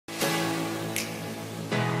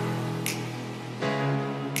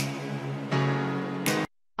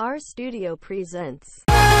Our studio presents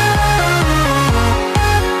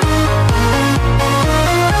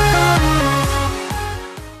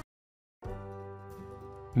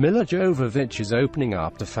Milla Jovovich is opening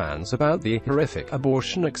up to fans about the horrific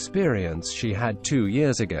abortion experience she had 2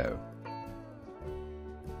 years ago.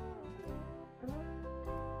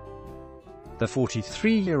 The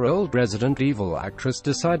 43-year-old Resident Evil actress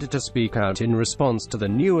decided to speak out in response to the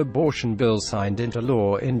new abortion bill signed into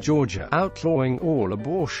law in Georgia, outlawing all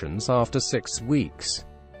abortions after 6 weeks.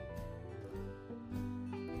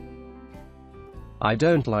 "I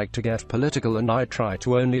don't like to get political and I try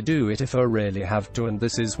to only do it if I really have to, and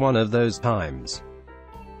this is one of those times.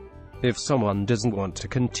 If someone doesn't want to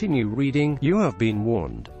continue reading, you have been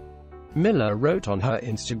warned," Milla wrote on her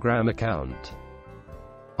Instagram account.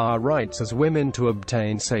 "Our rights as women to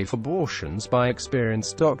obtain safe abortions by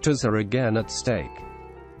experienced doctors are again at stake."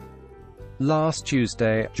 Last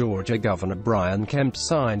Tuesday, Georgia Governor Brian Kemp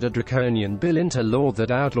signed a draconian bill into law that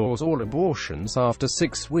outlaws all abortions after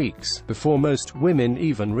 6 weeks, before most women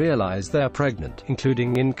even realize they're pregnant,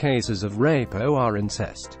 including in cases of rape or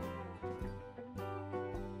incest.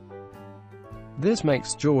 This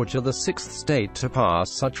makes Georgia the 6th state to pass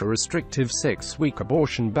such a restrictive 6-week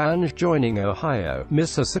abortion ban, joining Ohio,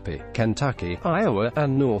 Mississippi, Kentucky, Iowa,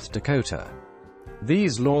 and North Dakota.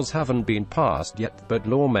 These laws haven't been passed yet, but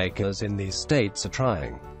lawmakers in these states are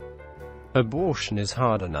trying. Abortion is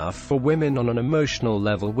hard enough for women on an emotional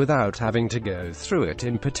level without having to go through it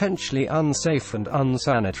in potentially unsafe and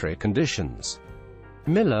unsanitary conditions.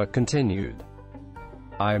 Milla continued.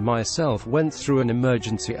 "I myself went through an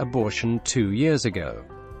emergency abortion 2 years ago.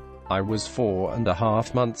 I was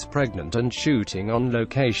 4.5 months pregnant and shooting on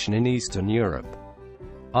location in Eastern Europe.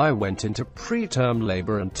 I went into preterm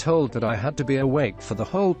labor and told that I had to be awake for the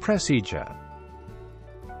whole procedure.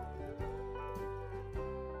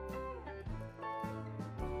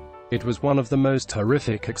 It was one of the most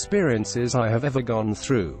horrific experiences I have ever gone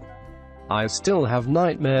through. I still have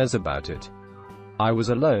nightmares about it. I was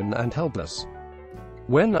alone and helpless.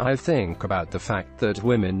 When I think about the fact that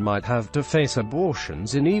women might have to face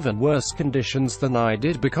abortions in even worse conditions than I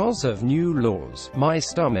did because of new laws, my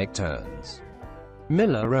stomach turns,"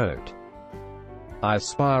 Milla wrote. "I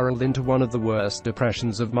spiraled into one of the worst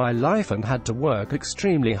depressions of my life and had to work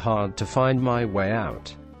extremely hard to find my way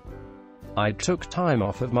out. I took time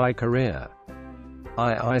off of my career.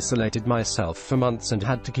 I isolated myself for months and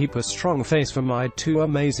had to keep a strong face for my 2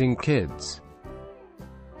 amazing kids.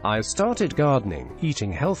 I started gardening,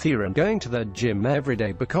 eating healthier and going to the gym every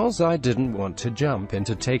day because I didn't want to jump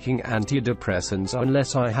into taking antidepressants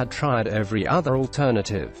unless I had tried every other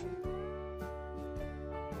alternative.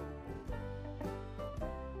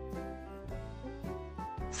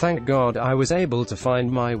 Thank God I was able to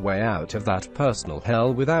find my way out of that personal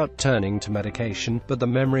hell without turning to medication, but the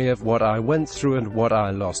memory of what I went through and what I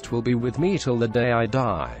lost will be with me till the day I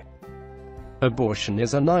die. Abortion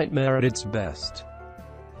is a nightmare at its best.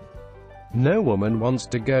 No woman wants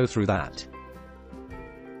to go through that.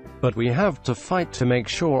 But we have to fight to make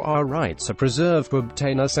sure our rights are preserved to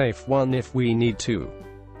obtain a safe one if we need to.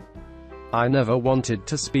 I never wanted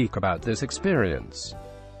to speak about this experience.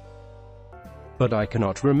 But I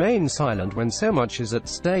cannot remain silent when so much is at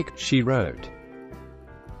stake," she wrote.